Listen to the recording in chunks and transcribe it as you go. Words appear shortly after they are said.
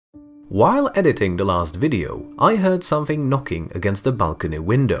While editing the last video, I heard something knocking against the balcony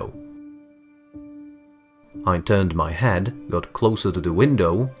window. I turned my head, got closer to the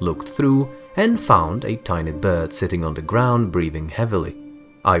window, looked through, and found a tiny bird sitting on the ground breathing heavily.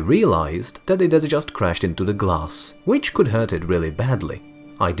 I realized that it had just crashed into the glass, which could hurt it really badly.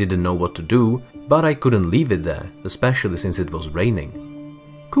 I didn't know what to do, but I couldn't leave it there, especially since it was raining.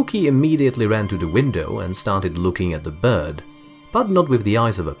 Cookie immediately ran to the window and started looking at the bird, but not with the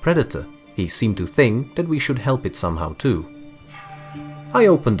eyes of a predator. He seemed to think that we should help it somehow too. I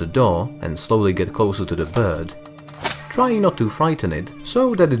opened the door and slowly get closer to the bird, trying not to frighten it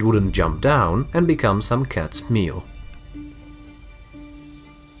so that it wouldn't jump down and become some cat's meal.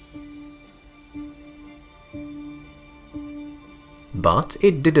 But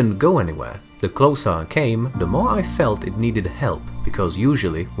it didn't go anywhere. The closer I came, the more I felt it needed help, because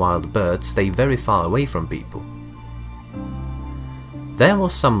usually wild birds stay very far away from people. There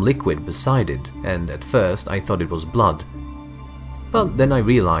was some liquid beside it, and at first I thought it was blood. But then I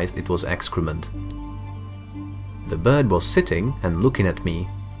realized it was excrement. The bird was sitting and looking at me,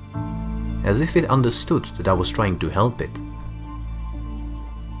 as if it understood that I was trying to help it.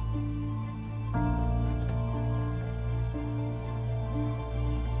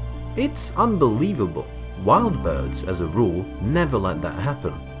 It's unbelievable. Wild birds, as a rule, never let that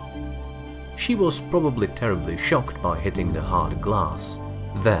happen. She was probably terribly shocked by hitting the hard glass.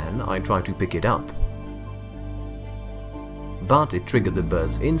 Then I tried to pick it up. But it triggered the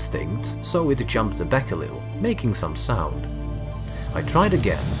bird's instincts, so it jumped back a little, making some sound. I tried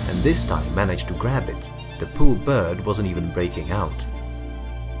again, and this time managed to grab it. The poor bird wasn't even breaking out.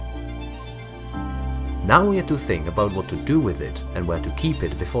 Now we had to think about what to do with it and where to keep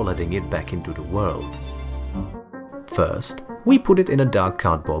it before letting it back into the world. First, we put it in a dark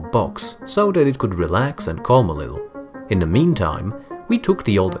cardboard box so that it could relax and calm a little. In the meantime, we took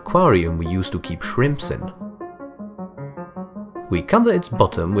the old aquarium we used to keep shrimps in. We covered its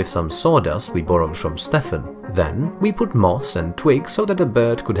bottom with some sawdust we borrowed from Stefan. Then we put moss and twigs so that the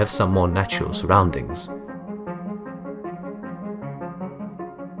bird could have some more natural surroundings.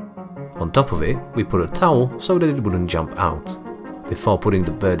 On top of it, we put a towel so that it wouldn't jump out. Before putting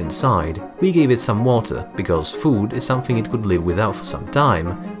the bird inside, we gave it some water, because food is something it could live without for some time,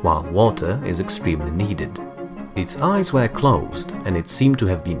 while water is extremely needed. Its eyes were closed, and it seemed to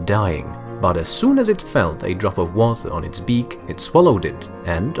have been dying, but as soon as it felt a drop of water on its beak, it swallowed it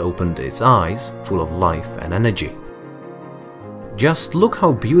and opened its eyes, full of life and energy. Just look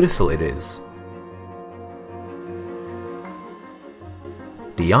how beautiful it is.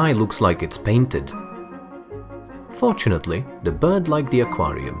 The eye looks like it's painted. Fortunately, the bird liked the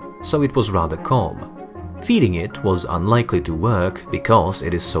aquarium, so it was rather calm. Feeding it was unlikely to work because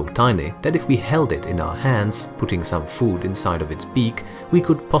it is so tiny that if we held it in our hands, putting some food inside of its beak, we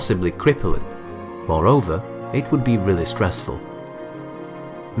could possibly cripple it. Moreover, it would be really stressful.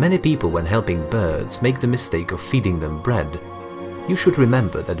 Many people when helping birds make the mistake of feeding them bread. You should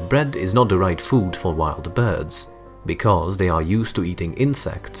remember that bread is not the right food for wild birds, because they are used to eating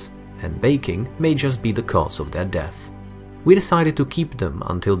insects, and baking may just be the cause of their death. We decided to keep them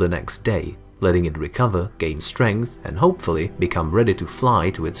until the next day, letting it recover, gain strength, and hopefully become ready to fly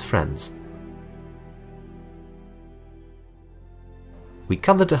to its friends. We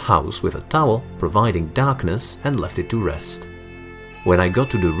covered the house with a towel, providing darkness, and left it to rest. When I got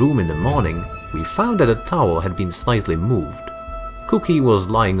to the room in the morning, we found that the towel had been slightly moved. Cookie was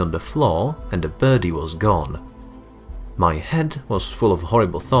lying on the floor, and the birdie was gone. My head was full of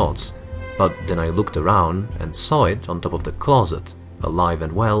horrible thoughts, but then I looked around and saw it on top of the closet, alive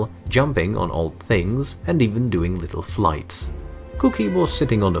and well, jumping on old things and even doing little flights. Cookie was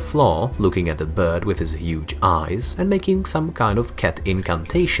sitting on the floor, looking at the bird with his huge eyes and making some kind of cat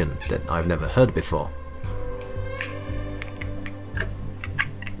incantation that I've never heard before.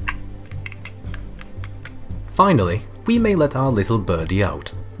 Finally, we may let our little birdie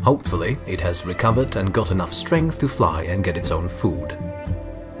out. Hopefully, it has recovered and got enough strength to fly and get its own food.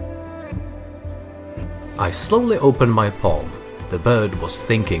 I slowly opened my palm. The bird was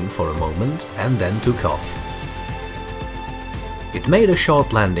thinking for a moment and then took off. It made a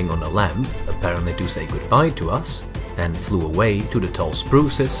short landing on a lamp, apparently to say goodbye to us, and flew away to the tall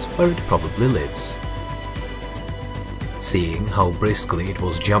spruces where it probably lives. Seeing how briskly it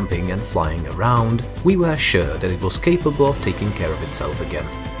was jumping and flying around, we were sure that it was capable of taking care of itself again.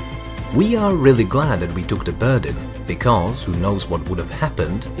 We are really glad that we took the bird in, because who knows what would have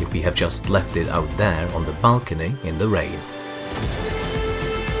happened if we have just left it out there on the balcony in the rain.